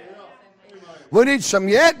 We need some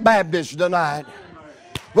yet Baptists tonight.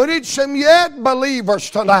 We need some yet believers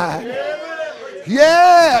tonight.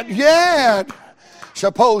 Yet.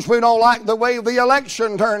 Suppose we don't like the way the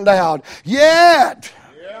election turned out. Yet.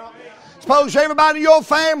 Suppose everybody in your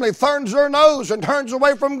family turns their nose and turns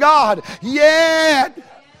away from God. Yet.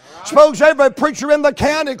 Suppose every preacher in the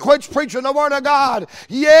county quits preaching the Word of God.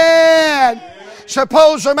 Yet.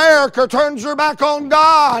 Suppose America turns her back on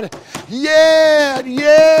God.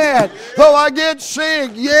 Yet. Though I get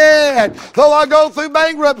sick, yet. Though I go through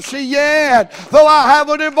bankruptcy, yet. Though I have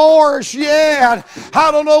a divorce, yet.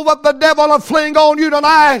 I don't know what the devil will fling on you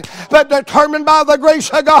tonight, but determined by the grace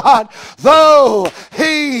of God, though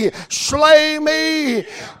he slay me,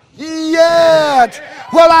 yet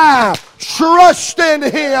will I trust in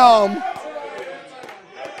him.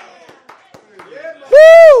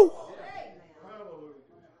 Woo!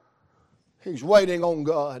 He's waiting on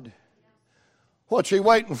God. What's he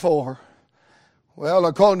waiting for? Well,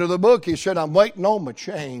 according to the book, he said, I'm waiting on my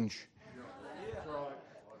change.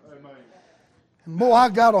 And boy, I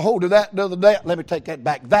got a hold of that the other day. Let me take that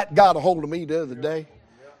back. That got a hold of me the other day.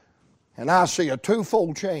 And I see a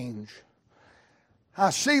twofold change. I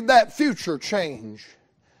see that future change.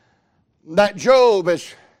 That Job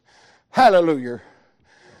is, hallelujah.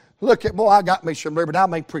 Look at, boy, I got me some liberty. I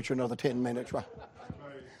may preach another 10 minutes. Right?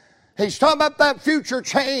 He's talking about that future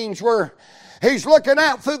change where he's looking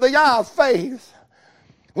out through the eye of faith.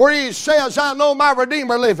 Where he says, I know my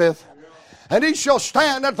Redeemer liveth, and he shall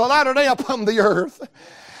stand at the latter day upon the earth.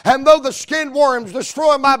 And though the skin worms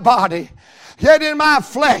destroy my body, yet in my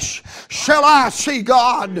flesh shall I see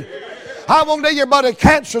God. I won't tell you, buddy,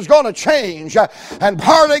 cancer's going to change, and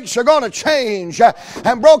heartaches are going to change,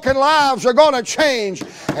 and broken lives are going to change.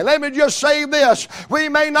 And let me just say this, we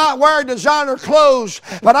may not wear designer clothes,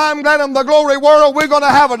 but I'm glad in the glory world we're going to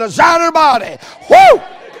have a designer body. Woo!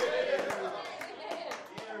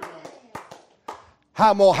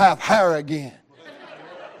 I'm going to have hair again.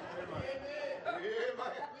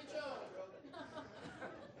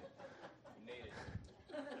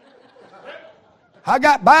 I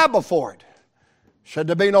got Bible for it. Said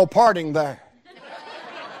there be no parting there.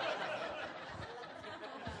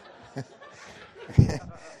 Did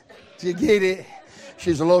you get it?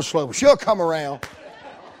 She's a little slow. She'll come around.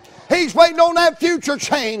 He's waiting on that future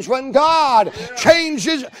change when God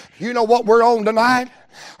changes. You know what we're on tonight?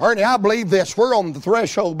 Ernie, I believe this. We're on the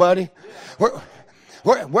threshold, buddy.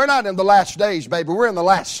 We're not in the last days, baby. We're in the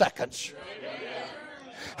last seconds.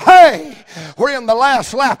 Hey, we're in the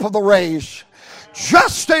last lap of the race.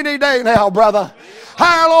 Just any day now, brother.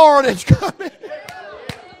 Our Lord is coming.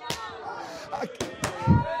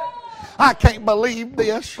 I can't believe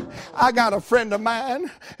this. I got a friend of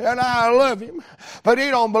mine, and I love him, but he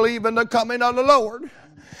don't believe in the coming of the Lord.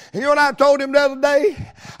 You know what I told him the other day?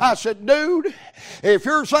 I said, dude, if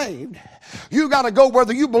you're saved, you got to go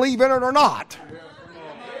whether you believe in it or not.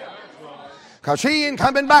 Because he ain't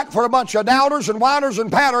coming back for a bunch of doubters and whiners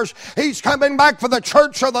and patters. He's coming back for the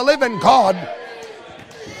church of the living God.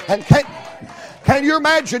 And can you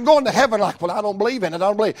imagine going to heaven like, well, I don't believe in it. I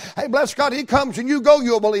don't believe. Hey, bless God, he comes and you go,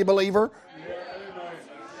 you'll believe, believer.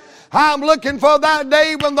 I'm looking for that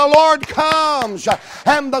day when the Lord comes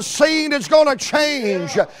and the scene is going to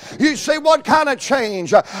change. You say, what kind of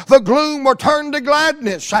change? The gloom will turn to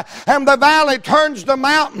gladness, and the valley turns to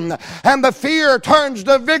mountain, and the fear turns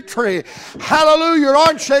to victory. Hallelujah,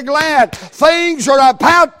 aren't you glad? Things are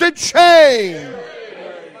about to change.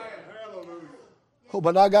 Oh,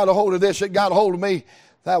 but I got a hold of this. It got a hold of me.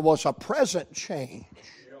 That was a present change.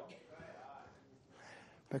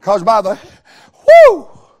 Because by the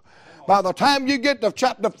time you get to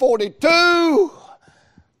chapter 42,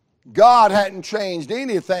 God hadn't changed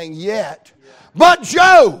anything yet. But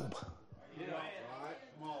Job,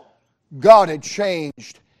 God had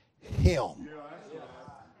changed him.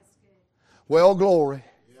 Well, glory.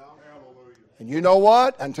 And you know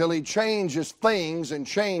what? Until he changes things and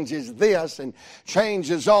changes this and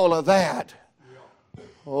changes all of that,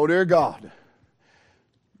 oh dear God,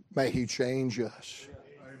 may he change us.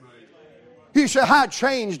 You say, how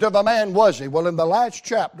changed of a man was he? Well, in the last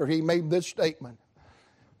chapter, he made this statement.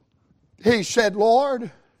 He said,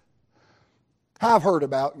 Lord, I've heard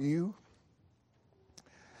about you.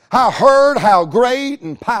 I heard how great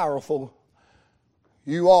and powerful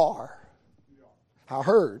you are. I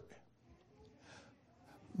heard.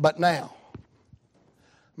 But now,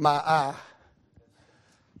 my eye,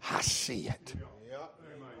 I see it.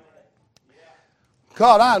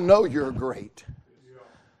 God, I know you're great.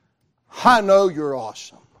 I know you're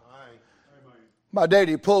awesome. My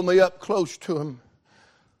daddy pulled me up close to him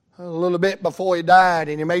a little bit before he died,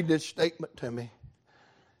 and he made this statement to me.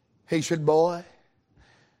 He said, boy,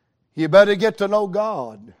 you better get to know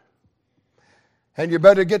God, and you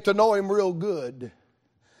better get to know him real good,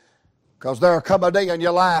 because there'll come a day in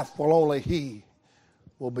your life when only he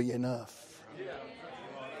will be enough.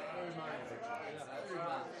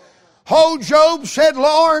 Oh, Job said,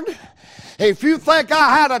 Lord, if you think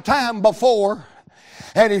I had a time before,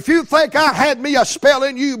 and if you think I had me a spell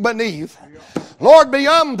in you beneath, Lord,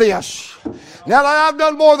 beyond this, now that I've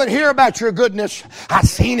done more than hear about your goodness, I've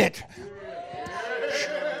seen it.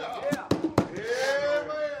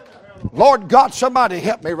 Lord God, somebody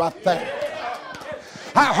help me right there.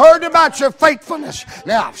 I heard about your faithfulness.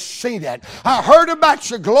 Now I've seen it. I heard about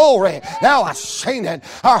your glory. Now I've seen it.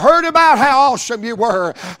 I heard about how awesome you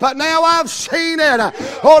were. But now I've seen it.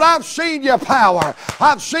 Lord, I've seen your power.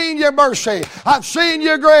 I've seen your mercy. I've seen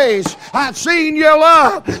your grace. I've seen your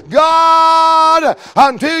love. God,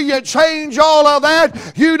 until you change all of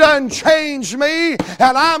that, you done changed me.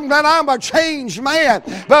 And I'm a changed man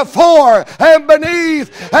before and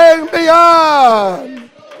beneath and beyond.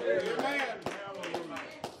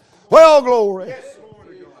 Well, glory.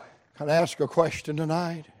 Can I ask a question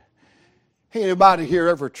tonight? Anybody here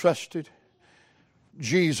ever trusted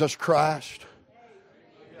Jesus Christ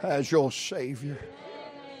as your Savior.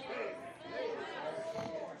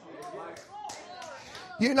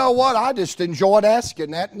 You know what? I just enjoyed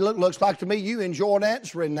asking that. And looks like to me you enjoyed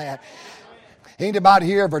answering that. Anybody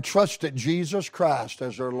here ever trusted Jesus Christ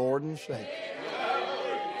as their Lord and Savior?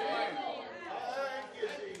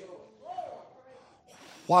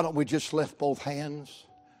 Why don't we just lift both hands?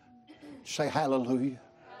 Say hallelujah.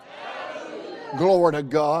 Hallelujah. Glory to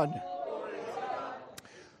God.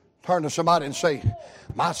 Turn to somebody and say,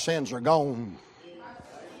 my sins are gone.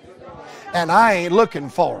 And I ain't looking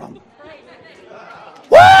for them.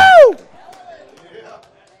 Woo!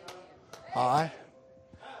 All right.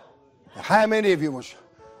 How many of you was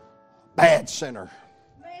bad sinner?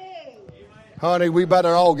 Honey, we better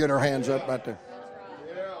all get our hands up right there.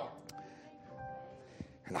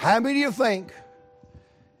 And how many of you think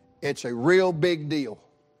it's a real big deal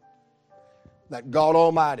that God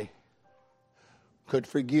Almighty could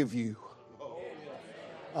forgive you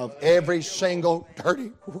of every single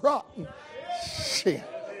dirty, rotten sin?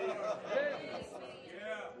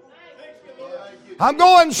 I'm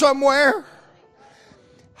going somewhere.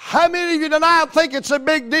 How many of you tonight think it's a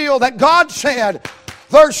big deal that God said,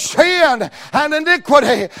 their sin and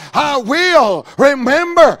iniquity I will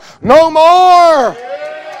remember no more?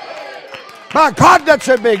 My God, that's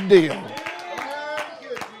a big deal.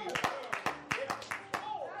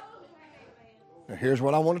 Now here's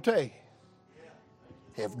what I want to tell you.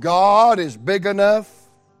 If God is big enough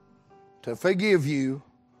to forgive you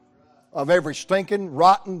of every stinking,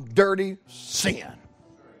 rotten, dirty sin,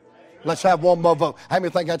 let's have one more vote. How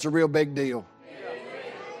many think that's a real big deal?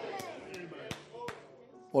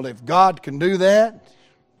 Well, if God can do that,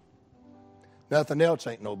 nothing else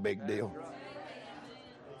ain't no big deal.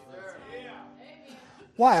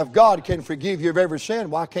 Why, if God can forgive you of every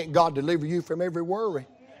sin, why can't God deliver you from every worry?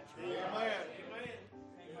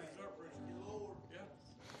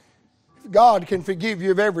 If God can forgive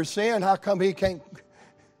you of every sin, how come He can't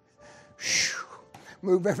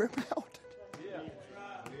move every mountain?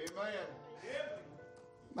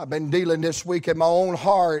 I've been dealing this week in my own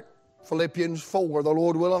heart, Philippians 4, the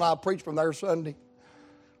Lord willing, I'll preach from there Sunday,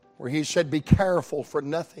 where He said, be careful for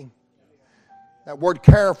nothing. That word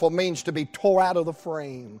careful means to be tore out of the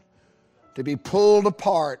frame, to be pulled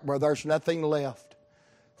apart where there's nothing left.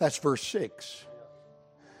 That's verse 6.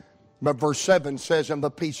 But verse 7 says, and the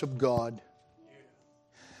peace of God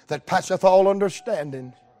that passeth all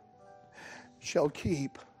understanding shall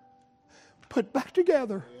keep, put back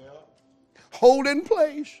together, hold in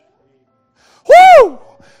place, woo,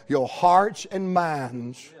 your hearts and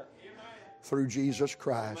minds through Jesus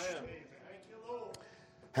Christ.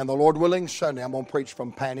 And the Lord willing, Sunday, I'm going to preach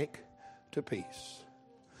from panic to peace.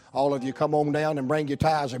 All of you come on down and bring your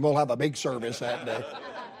tithes and we'll have a big service that day.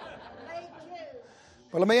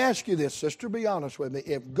 But let me ask you this, sister, be honest with me.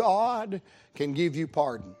 If God can give you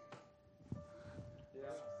pardon,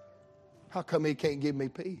 how come He can't give me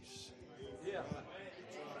peace?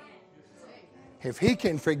 If He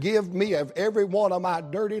can forgive me of every one of my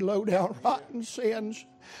dirty, low-down, rotten sins.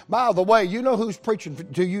 By the way, you know who's preaching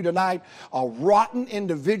to you tonight? A rotten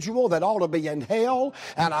individual that ought to be in hell.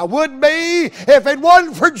 And I would be if it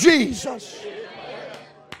wasn't for Jesus.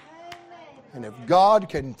 And if God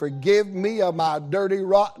can forgive me of my dirty,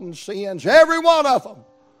 rotten sins, every one of them,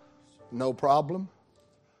 no problem,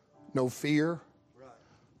 no fear,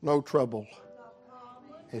 no trouble.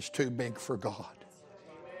 It's too big for God.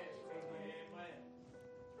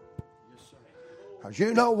 Because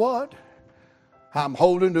you know what? I'm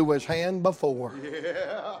holding to His hand before.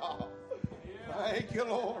 Yeah. Thank you,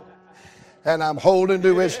 Lord. And I'm holding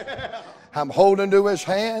to His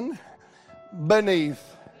hand beneath.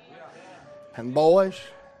 And boys,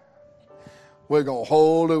 we're going to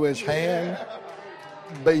hold to His hand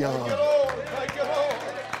beyond. Thank you, Lord. Thank you, Lord.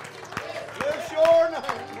 Bless your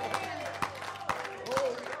name.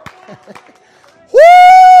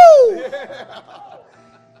 Woo! Yeah.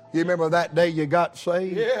 You remember that day you got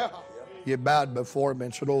saved? Yeah. You bowed before Him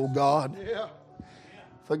and said, oh God, Yeah.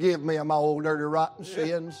 forgive me of my old dirty rotten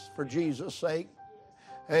sins for Jesus' sake.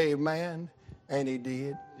 Amen. And He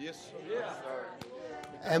did. Yes, sir. Yes, sir.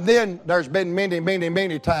 And then there's been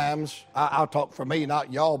many times, I'll talk for me,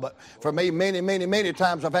 not y'all, but for me, many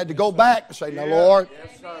times I've had to go back and say, now, Lord,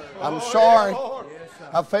 I'm sorry. Lord.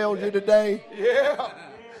 I failed you today. Yeah.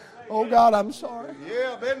 Oh, God, I'm sorry.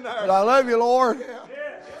 Yeah, been there. But I love you, Lord.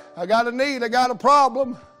 I got a need. I got a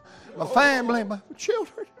problem. My family, my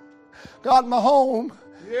children. God, my home.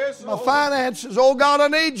 Yes, My Lord. finances. Oh, God, I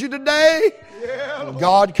need you today. Yeah. And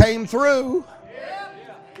God came through.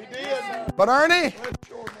 He did. But Ernie,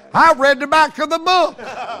 I read the back of the book.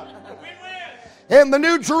 in the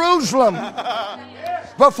New Jerusalem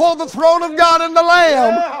before the throne of God and the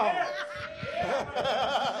Lamb.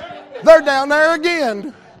 They're down there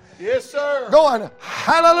again. Yes, sir. Going,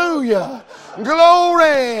 hallelujah,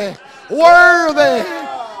 glory, worthy,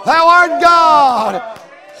 thou art God.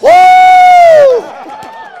 Woo!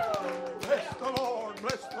 Bless the Lord.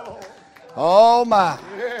 Bless the Lord. Oh my.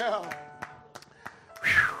 Yeah.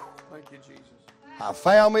 Thank you, Jesus. I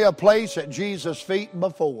found me a place at Jesus' feet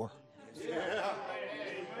before.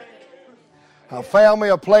 I found me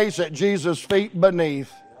a place at Jesus' feet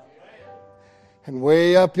beneath. And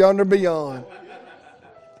way up yonder beyond,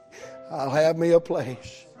 I'll have me a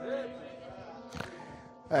place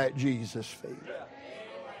at Jesus' feet.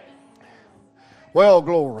 Well,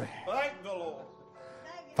 glory. Thank the Lord.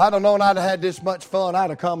 If I'd have known I'd have had this much fun, I'd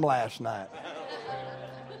have come last night.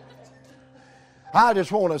 I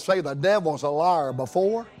just want to say the devil's a liar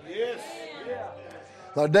before. Yes.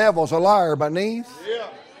 The devil's a liar beneath. Yeah.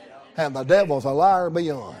 And the devil's a liar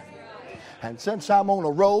beyond. And since I'm on a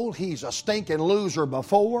roll, he's a stinking loser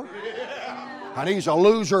before. And he's a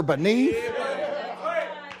loser beneath.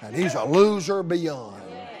 And he's a loser beyond.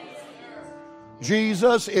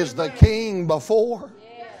 Jesus is the king before,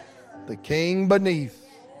 the king beneath,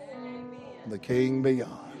 the king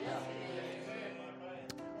beyond.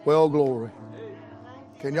 Well, glory.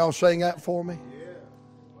 Can y'all sing that for me?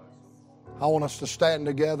 I want us to stand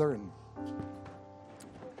together. And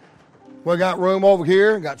we got room over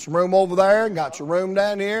here, got some room over there, and got some room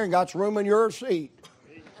down here, and got some room in your seat.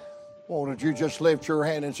 Why don't you just lift your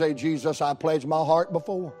hand and say, Jesus, I pledge my heart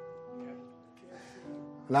before.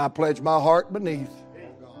 And I pledge my heart beneath.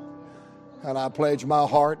 And I pledge my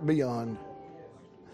heart beyond.